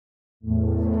The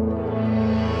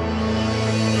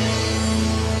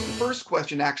first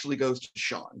question actually goes to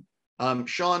Shawn.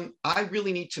 Shawn, I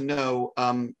really need to know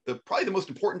probably the most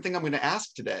important thing I'm going to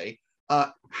ask today.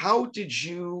 How did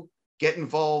you get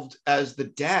involved as the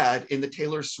dad in the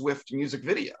Taylor Swift music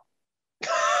video?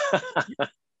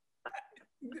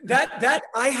 That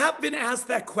I have been asked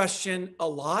that question a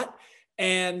lot,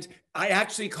 and I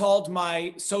actually called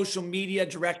my social media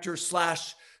director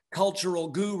 / cultural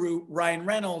guru, Ryan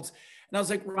Reynolds, and I was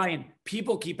like, Ryan,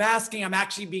 people keep asking. I'm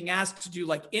actually being asked to do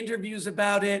like interviews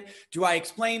about it. Do I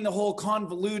explain the whole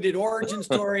convoluted origin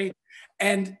story?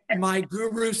 And my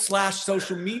guru /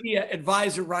 social media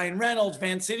advisor, Ryan Reynolds,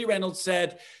 Van City Reynolds,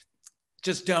 said,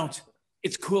 just don't.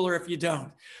 It's cooler if you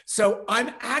don't. So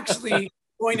I'm actually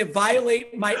going to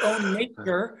violate my own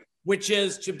nature, which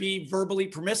is to be verbally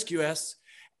promiscuous.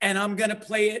 And I'm going to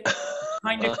play it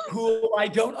kind of cool. I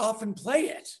don't often play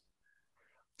it.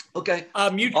 Okay.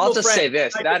 I'll just say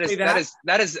this: that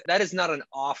is not an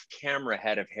off-camera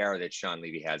head of hair that Shawn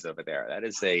Levy has over there. That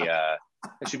is that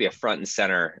should be a front and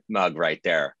center mug right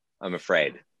there. I'm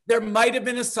afraid there might have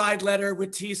been a side letter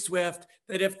with T Swift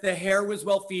that if the hair was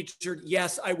well featured,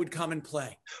 yes, I would come and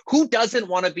play. Who doesn't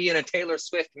want to be in a Taylor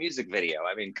Swift music video?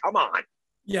 I mean, come on.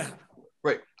 Yeah.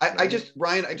 Right.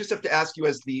 Ryan, I just have to ask you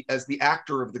as the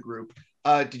actor of the group.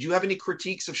 Did you have any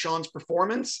critiques of Shawn's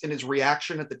performance and his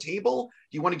reaction at the table?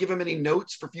 Do you want to give him any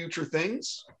notes for future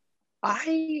things?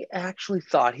 I actually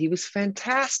thought he was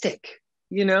fantastic.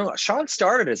 You know, Shawn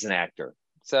started as an actor,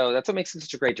 so that's what makes him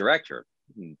such a great director.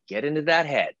 Get into that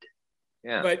head.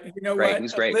 Yeah. But you know great. what? He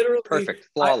was great. Literally, perfect.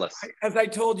 Flawless. As I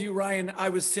told you, Ryan, I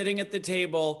was sitting at the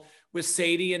table with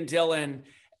Sadie and Dylan,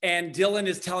 and Dylan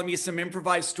is telling me some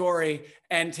improvised story,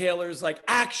 and Taylor's like,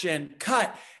 action,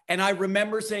 cut. And I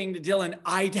remember saying to Dylan,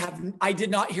 I did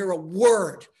not hear a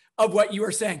word of what you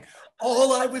were saying.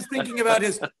 All I was thinking about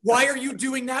is, why are you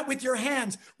doing that with your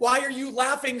hands? Why are you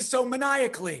laughing so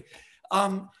maniacally?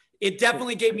 It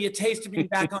definitely gave me a taste of being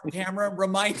back on camera,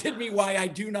 reminded me why I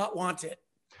do not want it.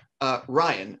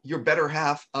 Ryan, your better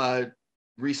half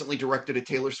recently directed a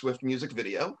Taylor Swift music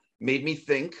video, made me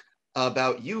think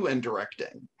about you and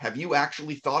directing. Have you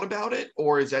actually thought about it,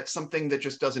 or is that something that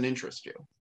just doesn't interest you?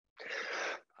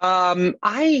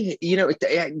 It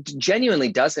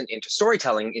genuinely doesn't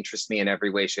storytelling interests me in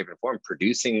every way, shape, and form.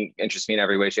 Producing interests me in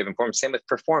every way, shape, and form. Same with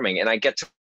performing. And I get to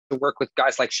work with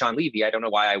guys like Shawn Levy. I don't know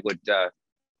why I would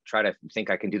try to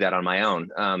think I can do that on my own.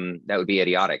 That would be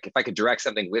idiotic. If I could direct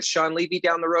something with Shawn Levy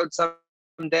down the road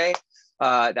someday,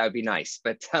 that would be nice.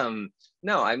 But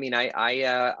no, I mean,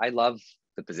 I love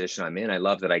the position I'm in. I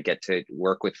love that I get to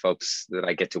work with folks that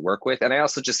I get to work with. And I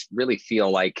also just really feel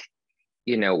like,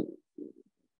 you know,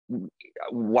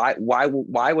 why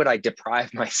would I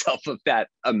deprive myself of that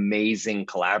amazing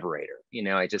collaborator? You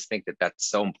know, I just think that that's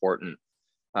so important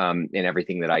in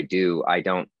everything that I do. I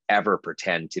don't ever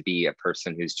pretend to be a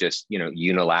person who's just, you know,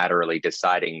 unilaterally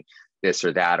deciding this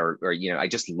or that, or you know, I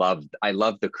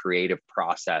love the creative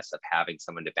process of having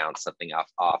someone to bounce something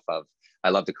off of. I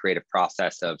love the creative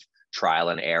process of trial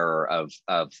and error of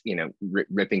you know,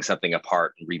 ripping something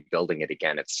apart and rebuilding it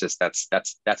again. It's just that's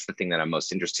the thing that I'm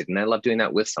most interested in. I love doing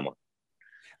that with someone.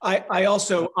 I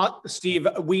also, Steve,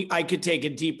 I could take a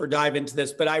deeper dive into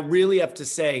this, but I really have to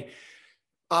say,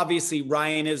 obviously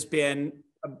Ryan has been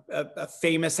a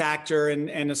famous actor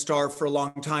and a star for a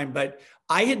long time, but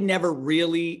I had never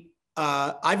really,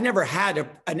 I've never had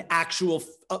an actual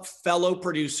fellow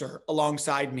producer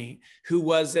alongside me who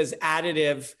was as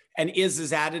additive and is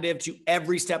as additive to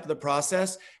every step of the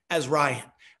process as Ryan.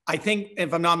 I think,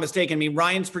 if I'm not mistaken, I mean,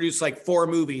 Ryan's produced like 4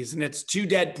 movies, and it's 2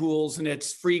 Deadpools, and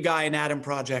it's Free Guy and Adam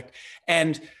Project.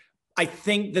 And I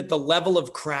think that the level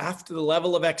of craft, the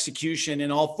level of execution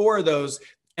in all 4 of those,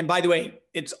 and by the way,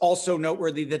 it's also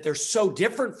noteworthy that they're so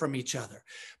different from each other.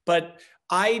 But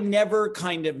I never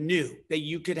kind of knew that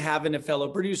you could have in a fellow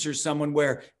producer someone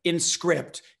where in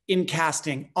script, in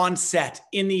casting, on set,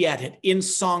 in the edit, in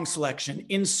song selection,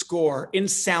 in score, in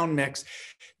sound mix,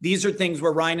 these are things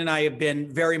where Ryan and I have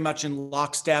been very much in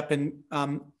lockstep and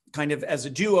kind of as a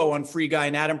duo on Free Guy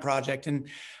and Adam Project. And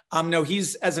no,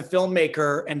 he's, as a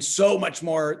filmmaker and so much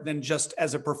more than just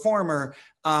as a performer,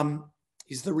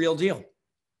 he's the real deal.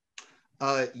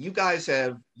 You guys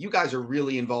are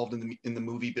really involved in the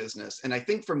movie business. And I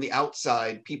think from the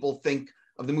outside, people think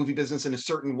of the movie business in a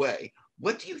certain way.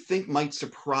 What do you think might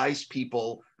surprise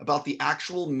people about the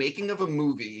actual making of a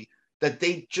movie that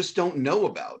they just don't know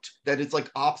about, that it's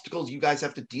like obstacles you guys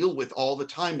have to deal with all the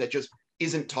time that just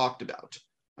isn't talked about?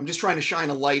 I'm just trying to shine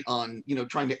a light on, you know,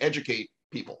 trying to educate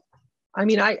people. I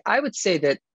mean, I would say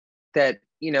that,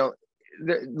 you know,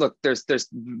 look, there's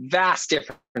vast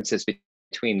differences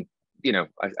between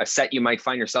a set you might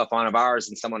find yourself on of ours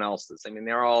and someone else's. I mean,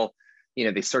 they're all,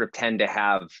 they sort of tend to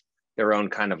have their own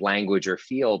kind of language or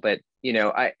feel, but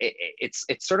it's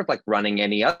sort of like running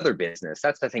any other business.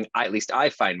 That's the thing at least I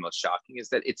find most shocking, is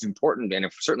that it's important, and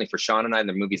certainly for Shawn and I,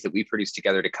 the movies that we produce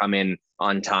together, to come in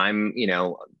on time,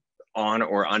 on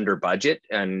or under budget,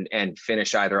 and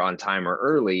finish either on time or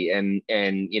early, and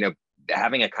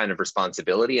having a kind of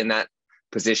responsibility in that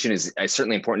position is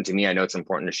certainly important to me. I know it's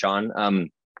important to Shawn.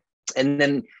 And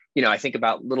then I think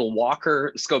about little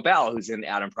Walker Scobell, who's in the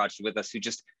Adam Project with us, who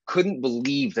just couldn't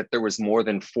believe that there was more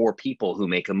than 4 people who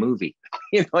make a movie.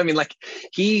 I mean, like,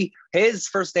 his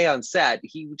first day on set,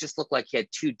 he just looked like he had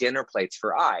 2 dinner plates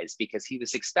for eyes, because he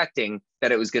was expecting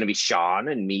that it was going to be Shawn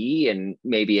and me and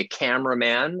maybe a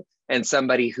cameraman and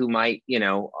somebody who might,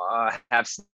 have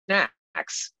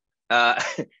snacks.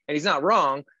 And he's not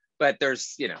wrong, but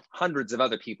there's, hundreds of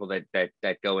other people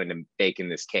that go in and bake in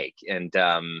this cake. And,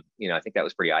 I think that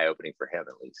was pretty eye-opening for him,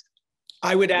 at least.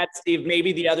 I would add, Steve,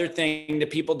 maybe the other thing that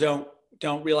people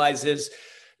don't realize is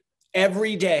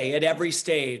every day at every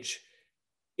stage,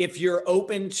 if you're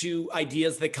open to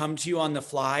ideas that come to you on the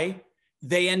fly,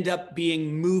 they end up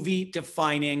being movie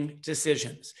defining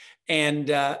decisions.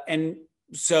 And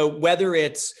so whether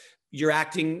it's you're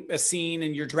acting a scene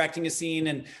and you're directing a scene,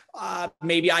 and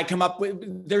maybe I come up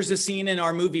with, there's a scene in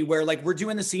our movie where, like, we're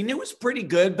doing the scene, it was pretty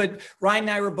good, but Ryan and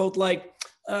I were both like,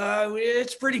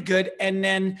 it's pretty good. And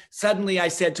then suddenly I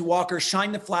said to Walker,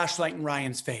 shine the flashlight in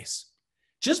Ryan's face.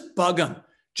 Just bug him.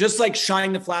 Just like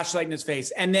shine the flashlight in his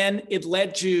face. And then it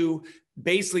led to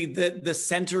basically the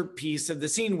centerpiece of the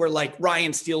scene, where, like,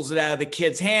 Ryan steals it out of the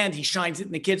kid's hand. He shines it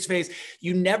in the kid's face.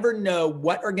 You never know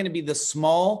what are going to be the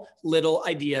small little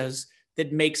ideas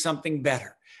that make something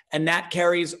better. And that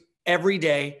carries every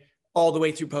day all the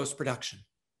way through post-production.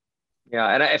 Yeah.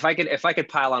 And if I could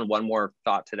pile on one more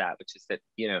thought to that, which is that,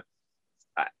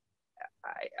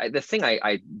 the thing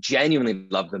I genuinely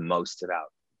love the most about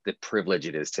the privilege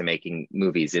it is to making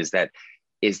movies is that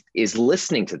is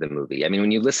listening to the movie. I mean,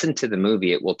 when you listen to the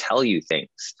movie, it will tell you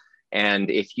things. And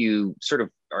if you sort of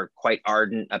are quite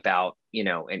ardent about,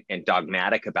 and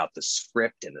dogmatic about the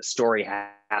script and the story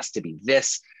has to be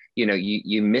this,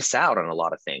 you miss out on a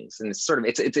lot of things. And it's sort of,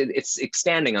 it's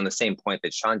expanding on the same point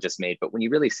that Shawn just made. But when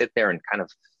you really sit there and kind of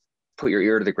put your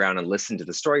ear to the ground and listen to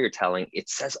the story you're telling, it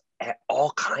says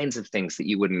all kinds of things that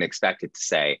you wouldn't expect it to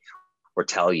say or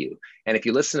tell you. And if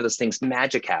you listen to those things,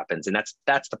 magic happens. And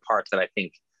that's the part that I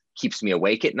think keeps me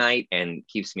awake at night and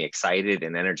keeps me excited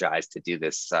and energized to do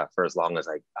this for as long as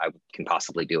I can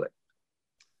possibly do it.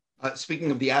 Speaking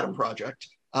of the Adam Project,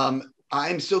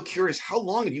 I'm so curious, how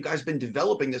long have you guys been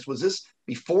developing this? Was this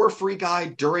before Free Guy,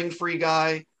 during Free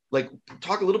Guy? Like,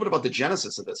 talk a little bit about the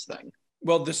genesis of this thing.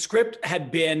 Well, the script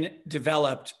had been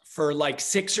developed for like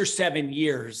 6 or 7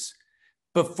 years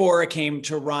before it came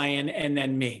to Ryan and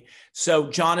then me. So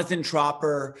Jonathan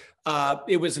Tropper,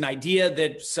 it was an idea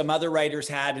that some other writers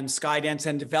had, and Skydance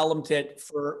had developed it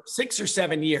for 6 or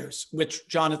 7 years with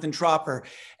Jonathan Tropper.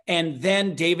 And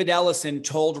then David Ellison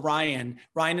told Ryan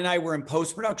and I were in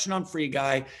post-production on Free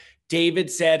Guy.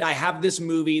 David said, I have this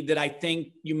movie that I think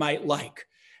you might like.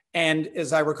 And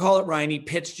as I recall it, Ryan, he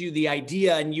pitched you the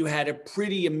idea and you had a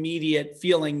pretty immediate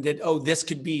feeling that, oh, this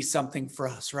could be something for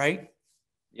us, right?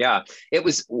 Yeah, it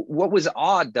was. What was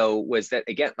odd though was that,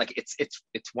 again, like it's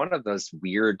one of those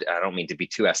weird, I don't mean to be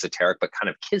too esoteric, but kind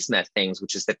of kismet things,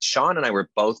 which is that Shawn and I were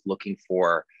both looking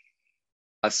for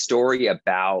a story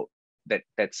about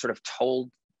that sort of told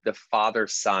the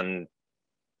father-son,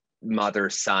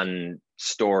 mother-son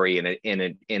story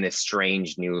in a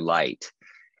strange new light.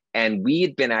 And we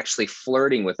had been actually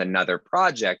flirting with another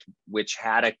project which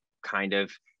had a kind of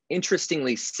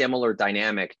interestingly similar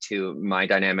dynamic to my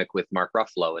dynamic with Mark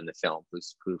Ruffalo in the film,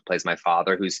 who plays my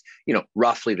father, who's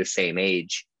roughly the same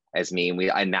age as me,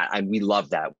 and we love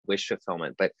that wish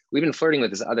fulfillment. But we've been flirting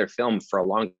with this other film for a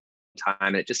long time,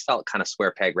 and it just felt kind of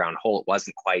square peg round hole. It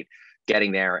wasn't quite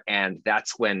getting there, and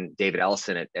that's when David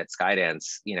Ellison at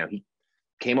Skydance, he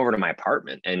came over to my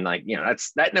apartment, and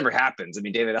that never happens. I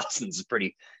mean, David Ellison's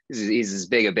he's as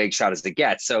big a big shot as it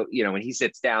gets. So, when he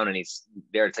sits down and he's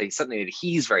there to tell you something that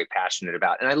he's very passionate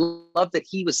about. And I love that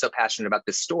he was so passionate about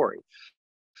this story.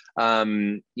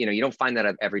 You don't find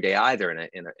that every day either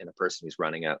in a person who's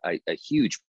running a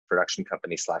huge production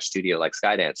company / studio like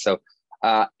Skydance. So,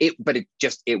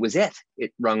 it was it.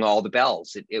 It rung all the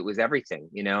bells. It was everything,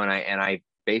 and I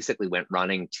basically went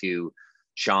running to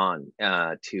Shawn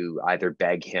to either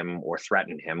beg him or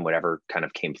threaten him, whatever kind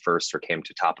of came first or came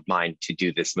to top of mind, to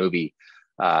do this movie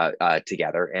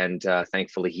together. And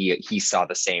thankfully he saw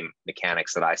the same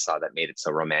mechanics that I saw that made it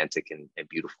so romantic and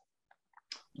beautiful.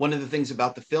 one of the things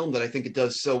about the film that I think it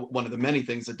does so, one of the many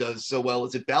things it does so well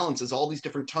is it balances all these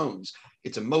different tones.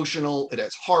 It's emotional, it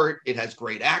has heart, it has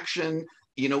great action.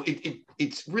 You know,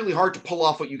 it's really hard to pull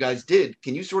off what you guys did.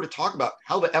 Can you sort of talk about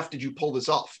how the F did you pull this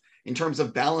off in terms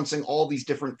of balancing all these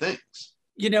different things?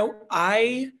 You know,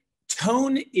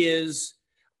 tone is,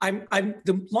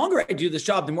 the longer I do this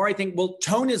job, the more I think, well,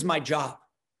 tone is my job.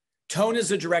 Tone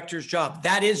is a director's job.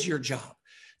 That is your job,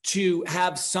 to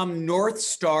have some North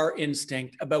Star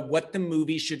instinct about what the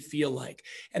movie should feel like.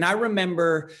 And I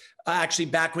remember actually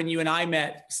back when you and I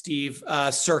met, Steve,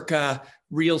 circa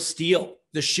Real Steel,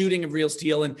 the shooting of Real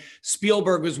Steel, and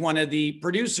Spielberg was one of the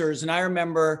producers. And I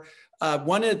remember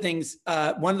one of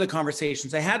the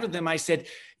conversations I had with him, I said,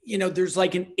 you know, there's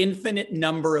like an infinite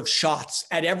number of shots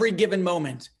at every given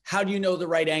moment. How do you know the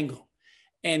right angle?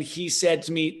 And he said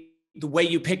to me, the way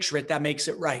you picture it, that makes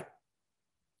it right.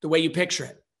 The way you picture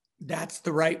it, that's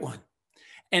the right one.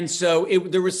 And so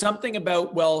there was something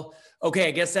about, well, okay,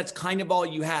 I guess that's kind of all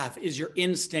you have is your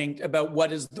instinct about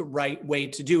what is the right way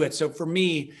to do it. So for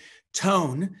me,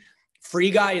 tone,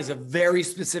 Free Guy is a very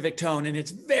specific tone, and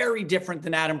it's very different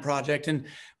than Adam Project. And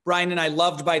Brian and I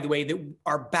loved, by the way, that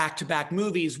our back-to-back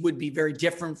movies would be very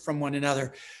different from one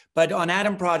another. But on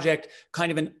Adam Project,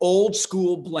 kind of an old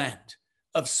school blend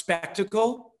of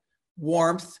spectacle,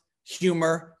 warmth,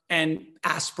 humor, and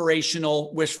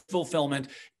aspirational wish fulfillment.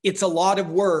 It's a lot of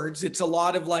words. It's a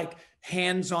lot of like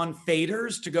hands-on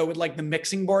faders, to go with like the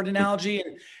mixing board analogy.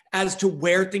 And as to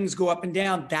where things go up and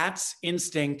down, that's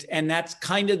instinct. And that's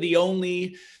kind of the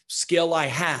only skill I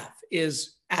have,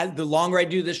 is as the longer I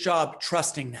do this job,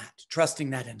 trusting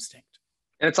that instinct.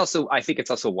 And it's also, I think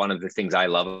it's also one of the things I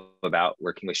love about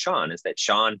working with Shawn, is that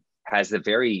Shawn has a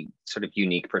very sort of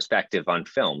unique perspective on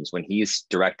films. When he's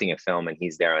directing a film and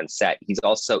he's there on set, he's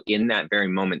also in that very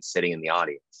moment sitting in the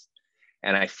audience.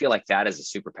 And I feel like that is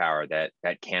a superpower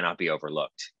that cannot be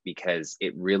overlooked, because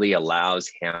it really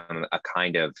allows him a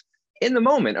kind of, in the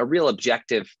moment, a real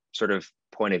objective sort of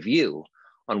point of view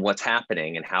on what's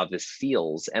happening and how this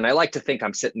feels. And I like to think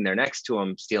I'm sitting there next to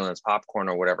him, stealing his popcorn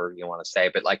or whatever you want to say,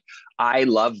 but like, I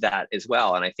love that as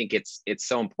well. And I think it's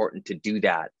so important to do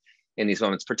that in these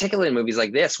moments, particularly in movies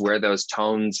like this, where those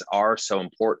tones are so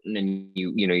important. And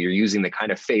you know, you're using the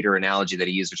kind of fader analogy that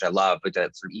he used, which I love, but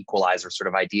that sort of equalizer sort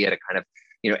of idea to kind of,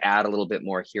 you know, add a little bit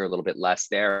more here, a little bit less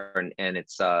there. And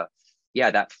it's, yeah,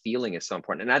 that feeling is so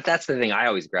important. And that's the thing I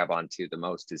always grab onto the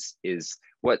most is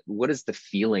what is the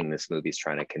feeling this movie is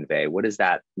trying to convey? What is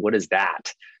that?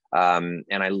 And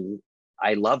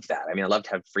I love that. I mean, I loved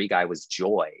how Free Guy was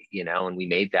joy, you know, and we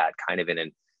made that kind of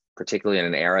particularly in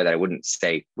an era that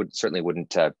I certainly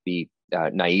wouldn't be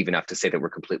naive enough to say that we're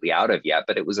completely out of yet,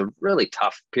 but it was a really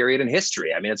tough period in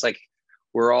history. I mean, it's like,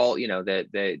 we're all, you know,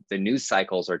 the news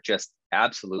cycles are just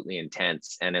absolutely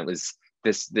intense. And it was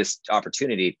this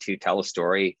opportunity to tell a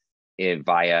story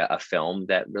via a film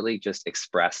that really just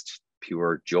expressed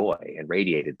pure joy and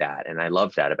radiated that. And I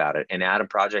love that about it. And Adam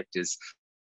Project is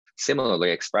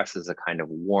similarly expresses a kind of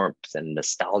warmth and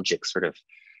nostalgic sort of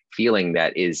feeling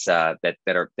that is that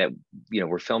you know,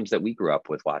 were films that we grew up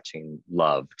with watching,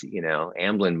 loved, you know,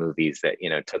 Amblin movies that, you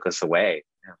know, took us away.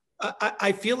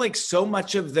 I feel like so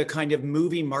much of the kind of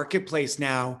movie marketplace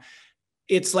now,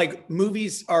 it's like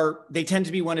movies they tend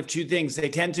to be one of two things. They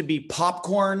tend to be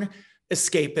popcorn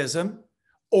escapism,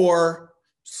 or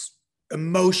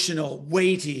emotional,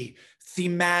 weighty,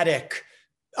 thematic,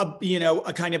 you know,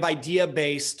 a kind of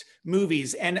idea-based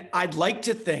movies. And I'd like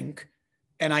to think,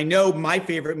 and I know my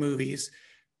favorite movies,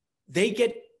 they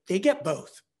get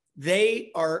both.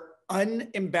 They are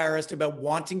unembarrassed about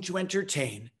wanting to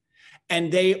entertain,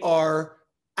 and they are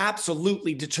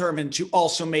absolutely determined to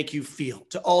also make you feel,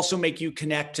 to also make you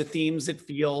connect to themes that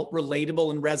feel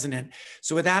relatable and resonant.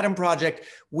 So with Adam Project,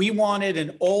 we wanted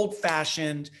an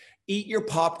old-fashioned, eat your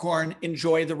popcorn,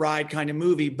 enjoy the ride kind of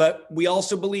movie. But we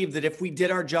also believe that if we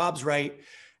did our jobs right,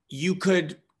 you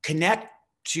could connect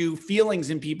to feelings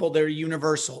in people that are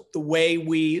universal. The way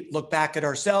we look back at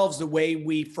ourselves, the way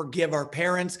we forgive our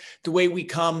parents, the way we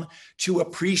come to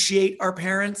appreciate our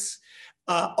parents.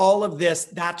 All of this,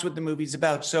 that's what the movie's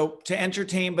about. So to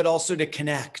entertain, but also to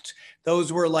connect.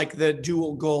 Those were like the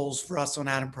dual goals for us on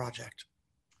Adam Project.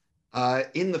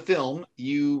 In the film,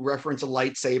 you reference a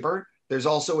lightsaber. There's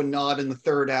also a nod in the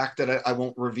third act that I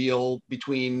won't reveal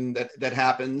between that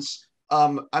happens.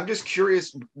 I'm just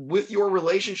curious, with your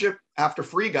relationship after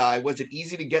Free Guy, was it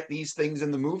easy to get these things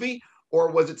in the movie,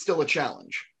 or was it still a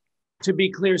challenge? To be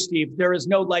clear, Steve, there is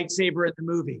no lightsaber in the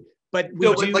movie. But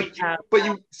but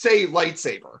you say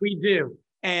lightsaber. We do.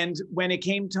 And when it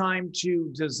came time to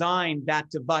design that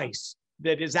device,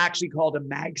 that is actually called a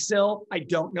magsill. I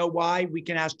don't know why. We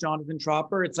can ask Jonathan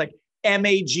Tropper. It's like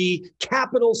MAG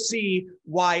capital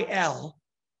CYL.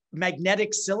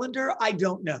 Magnetic cylinder? I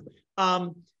don't know.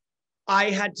 I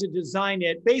had to design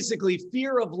it. Basically,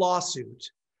 fear of lawsuit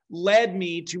led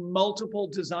me to multiple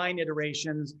design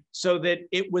iterations so that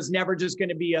it was never just going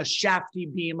to be a shafty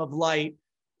beam of light,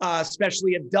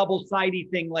 especially a double-sided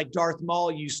thing like Darth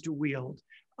Maul used to wield.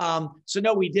 So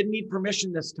no, we didn't need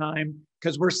permission this time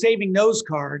because we're saving those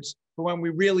cards for when we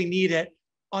really need it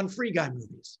on Free Guy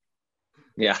movies.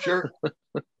 Yeah, Sure.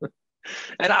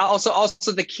 And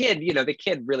also the kid, the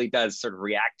kid really does sort of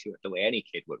react to it the way any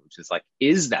kid would, which is like,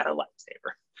 is that a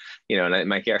lightsaber? And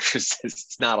my character says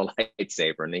it's not a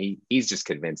lightsaber, and he's just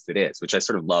convinced it is, which I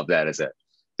sort of love that as a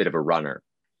bit of a runner.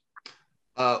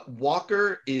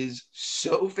 Walker is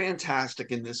so fantastic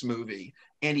in this movie,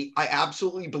 and I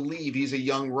absolutely believe he's a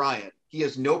young Ryan. He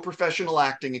has no professional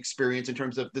acting experience in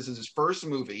terms of this is his first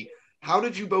movie. How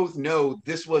did you both know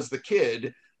this was the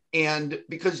kid? And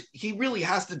because he really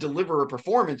has to deliver a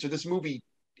performance or this movie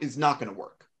is not going to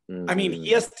work. I mean, he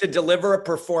has to deliver a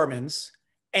performance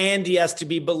and he has to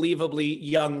be believably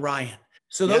young Ryan.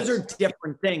 So those are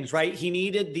different things, right? He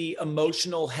needed the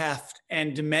emotional heft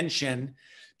and dimension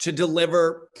to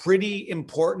deliver pretty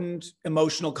important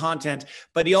emotional content,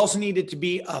 but he also needed to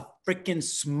be a freaking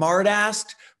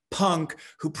smart-assed punk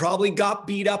who probably got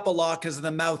beat up a lot because of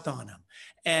the mouth on him.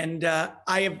 And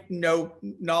I have no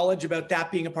knowledge about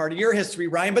that being a part of your history,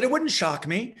 Ryan, but it wouldn't shock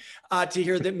me to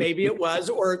hear that maybe it was,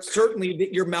 or certainly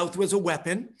that your mouth was a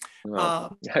weapon.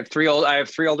 Well, I have three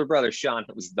older brothers, Shawn.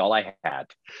 That was all I had.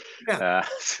 Yeah.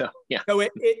 So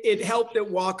it helped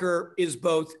that Walker is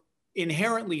both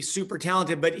inherently super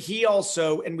talented, but he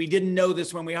also, and we didn't know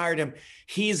this when we hired him,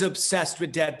 he's obsessed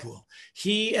with Deadpool.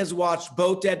 He has watched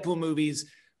both Deadpool movies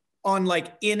on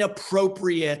like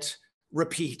inappropriate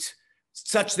repeat,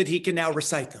 such that he can now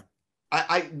recite them.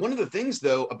 One of the things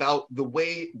though about the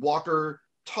way Walker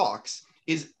talks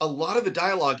is a lot of the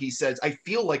dialogue he says, I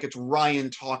feel like it's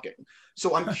Ryan talking.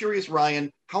 So I'm curious,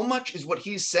 Ryan, how much is what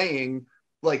he's saying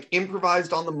like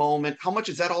improvised on the moment? How much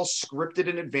is that all scripted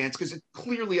in advance? Because it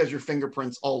clearly has your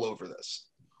fingerprints all over this.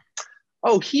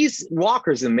 Oh,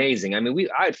 Walker's amazing. I mean,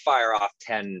 I'd fire off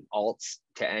 10 alts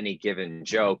to any given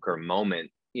joke or moment.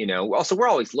 Also we're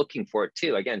always looking for it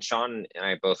too. Again, Shawn and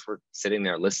I both were sitting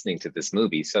there listening to this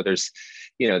movie. So there's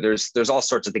all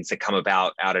sorts of things that come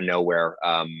about out of nowhere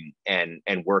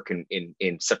and work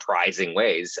in surprising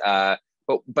ways.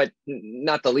 But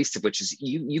not the least of which is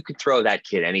you could throw that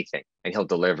kid anything and he'll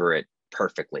deliver it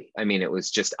perfectly. I mean, it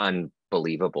was just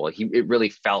unbelievable. It really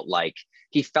felt like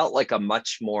he felt like a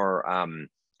much more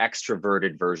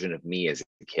extroverted version of me as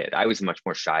a kid. I was much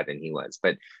more shy than he was,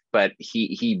 but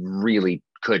he really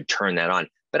could turn that on.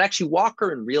 But actually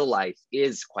Walker in real life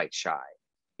is quite shy.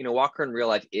 Walker in real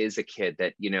life is a kid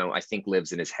that, I think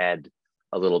lives in his head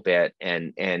a little bit.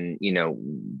 And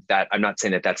that I'm not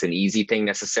saying that that's an easy thing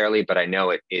necessarily, but I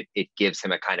know it gives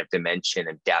him a kind of dimension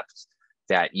and depth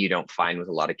that you don't find with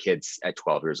a lot of kids at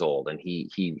 12 years old. And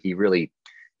he really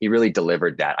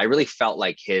delivered that. I really felt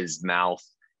like his mouth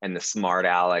and the smart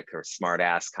aleck or smart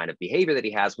ass kind of behavior that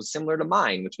he has was similar to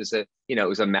mine, which was it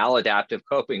was a maladaptive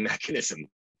coping mechanism.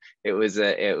 It was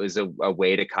a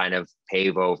way to kind of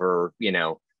pave over,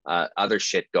 other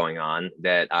shit going on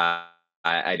that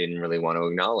I didn't really want to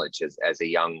acknowledge as a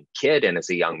young kid and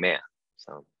as a young man.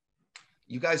 So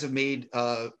you guys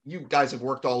have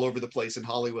worked all over the place in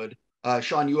Hollywood.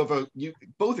 Shawn,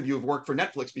 both of you have worked for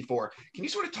Netflix before. Can you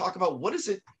sort of talk about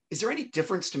is there any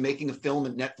difference to making a film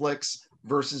at Netflix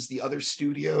versus the other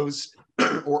studios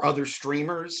or other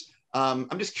streamers? I'm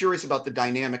just curious about the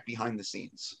dynamic behind the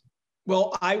scenes.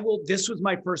 Well, this was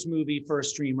my first movie for a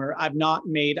streamer. I've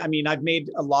made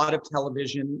a lot of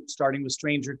television, starting with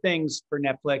Stranger Things for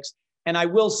Netflix. And I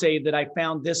will say that I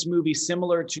found this movie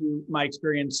similar to my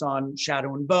experience on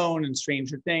Shadow and Bone and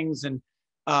Stranger Things. And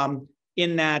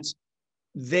in that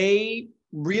they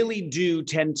really do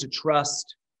tend to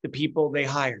trust the people they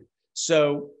hire.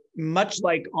 So much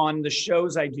like on the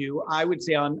shows I do, I would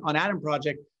say on Adam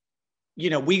Project,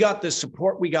 we got the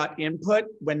support, we got input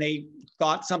when they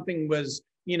thought something was,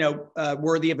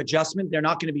 worthy of adjustment. They're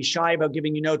not going to be shy about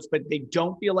giving you notes, but they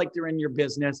don't feel like they're in your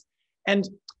business. And,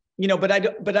 but I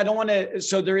don't want to,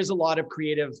 so there is a lot of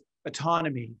creative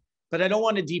autonomy, but I don't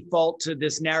want to default to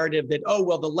this narrative that, oh,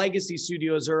 well, the legacy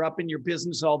studios are up in your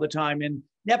business all the time and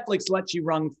Netflix lets you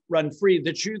run free.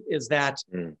 The truth is that,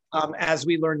 as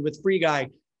we learned with Free Guy,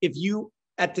 if you,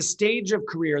 at the stage of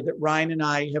career that Ryan and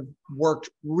I have worked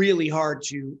really hard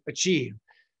to achieve,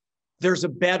 there's a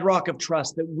bedrock of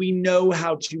trust that we know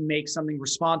how to make something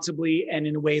responsibly and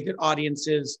in a way that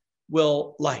audiences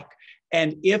will like.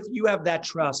 And if you have that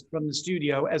trust from the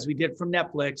studio, as we did from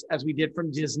Netflix, as we did from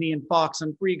Disney and Fox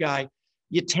on Free Guy,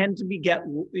 you tend to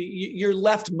you're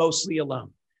left mostly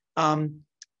alone.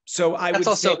 So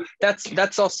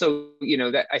that's also, you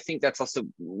know, that I think that's also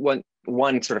one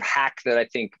sort of hack that I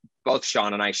think both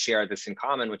Shawn and I share this in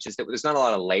common, which is that there's not a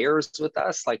lot of layers with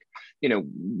us. Like, you know,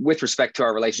 with respect to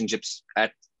our relationships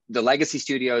at the legacy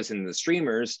studios and the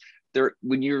streamers,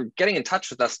 when you're getting in touch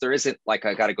with us, there isn't like,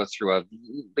 I got to go through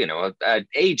an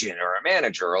agent or a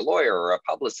manager or a lawyer or a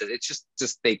publicist. It's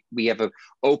just we have an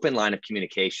open line of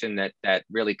communication that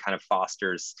really kind of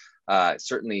fosters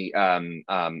certainly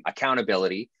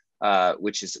accountability,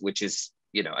 which is,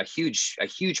 you know, a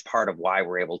huge part of why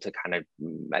we're able to kind of,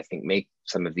 I think, make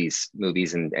some of these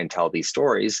movies and tell these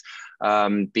stories,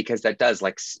 because that does,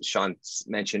 like Shawn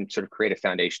mentioned, sort of create a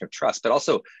foundation of trust. But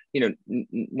also, you know,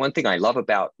 one thing I love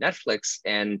about Netflix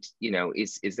and, you know,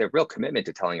 is their real commitment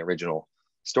to telling original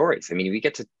stories. I mean, we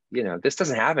get to, you know, this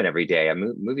doesn't happen every day. A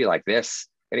movie like this,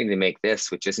 getting to make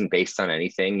this, which isn't based on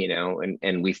anything, you know,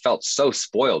 and we felt so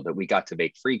spoiled that we got to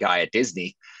make Free Guy at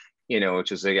Disney, you know,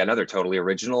 which was another totally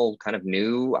original kind of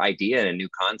new idea and a new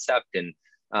concept. And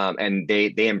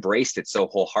they embraced it so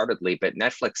wholeheartedly. But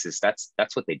Netflix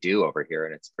that's what they do over here.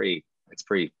 And it's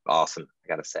pretty awesome, I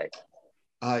gotta say.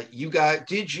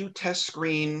 Did you test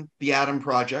screen The Adam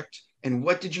Project? And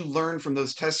what did you learn from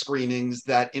those test screenings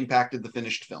that impacted the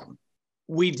finished film?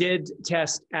 We did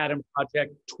test Adam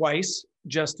Project twice,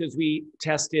 just as we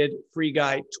tested Free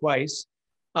Guy twice.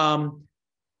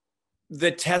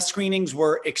 The test screenings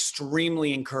were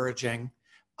extremely encouraging.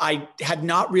 I had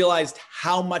not realized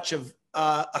how much of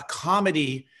a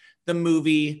comedy the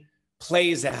movie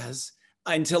plays as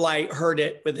until I heard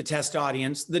it with the test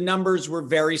audience. The numbers were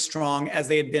very strong as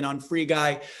they had been on Free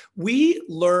Guy. We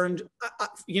learned,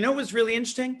 you know, it was really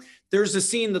interesting. There's a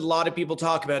scene that a lot of people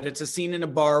talk about. It's a scene in a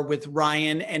bar with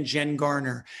Ryan and Jen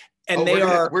Garner. And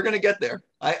we're going to get there.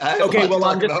 Okay, well,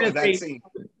 I'm just going to say,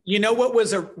 you know what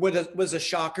was a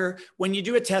shocker? When you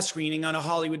do a test screening on a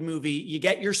Hollywood movie, you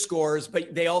get your scores,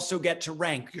 but they also get to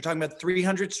rank. You're talking about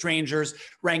 300 strangers,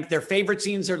 rank their favorite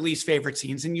scenes, their least favorite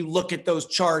scenes, and you look at those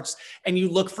charts and you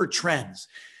look for trends.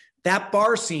 That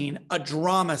bar scene, a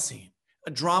drama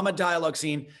dialogue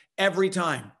scene, every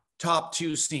time, top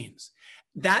 2 scenes.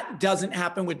 That doesn't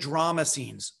happen with drama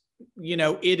scenes. You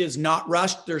know, it is not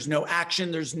rushed. There's no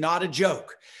action. There's not a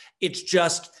joke. It's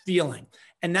just feeling.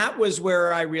 And that was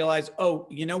where I realized, oh,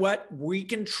 you know what? We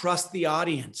can trust the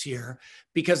audience here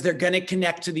because they're going to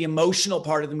connect to the emotional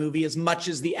part of the movie as much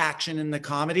as the action and the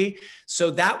comedy.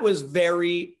 So that was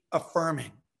very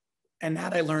affirming. And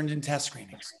that I learned in test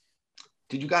screenings.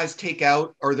 Did you guys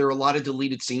are there a lot of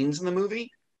deleted scenes in the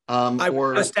movie? I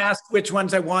just asked which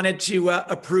ones I wanted to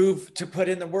approve to put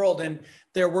in the world. And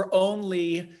there were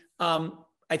only,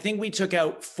 I think we took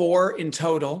out 4 in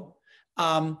total.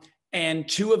 And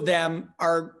 2 of them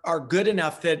are good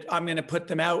enough that I'm going to put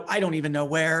them out. I don't even know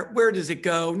where does it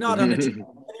go? Not on a TV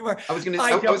anywhere. I was going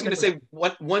to say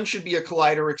one should be a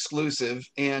Collider exclusive,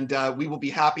 and we will be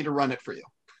happy to run it for you.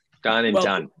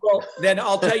 Done. Well, then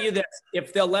I'll tell you this: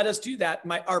 if they'll let us do that,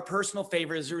 our personal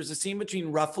favorite is there was a scene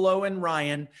between Ruffalo and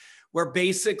Ryan, where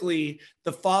basically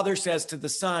the father says to the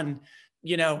son,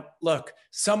 you know, look,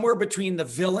 somewhere between the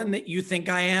villain that you think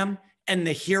I am and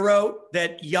the hero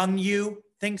that young you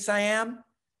thinks I am,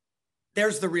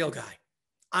 there's the real guy.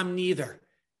 I'm neither.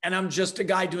 And I'm just a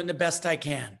guy doing the best I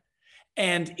can.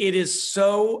 And it is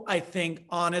so, I think,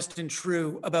 honest and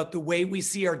true about the way we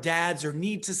see our dads or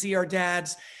need to see our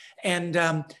dads. And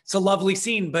it's a lovely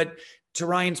scene. But to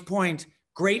Ryan's point,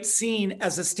 great scene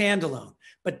as a standalone.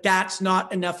 But that's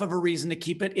not enough of a reason to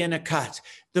keep it in a cut.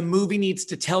 The movie needs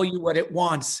to tell you what it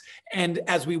wants. And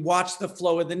as we watched the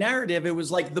flow of the narrative, it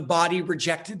was like the body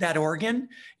rejected that organ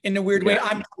in a weird way.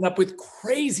 I'm coming up with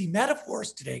crazy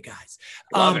metaphors today, guys.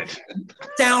 Love it.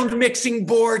 Sound mixing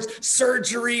boards,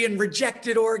 surgery, and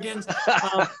rejected organs.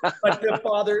 But the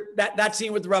father, that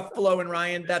scene with Ruffalo and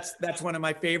Ryan, that's one of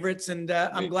my favorites. And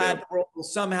I'm glad the world will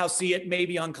somehow see it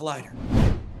maybe on Collider.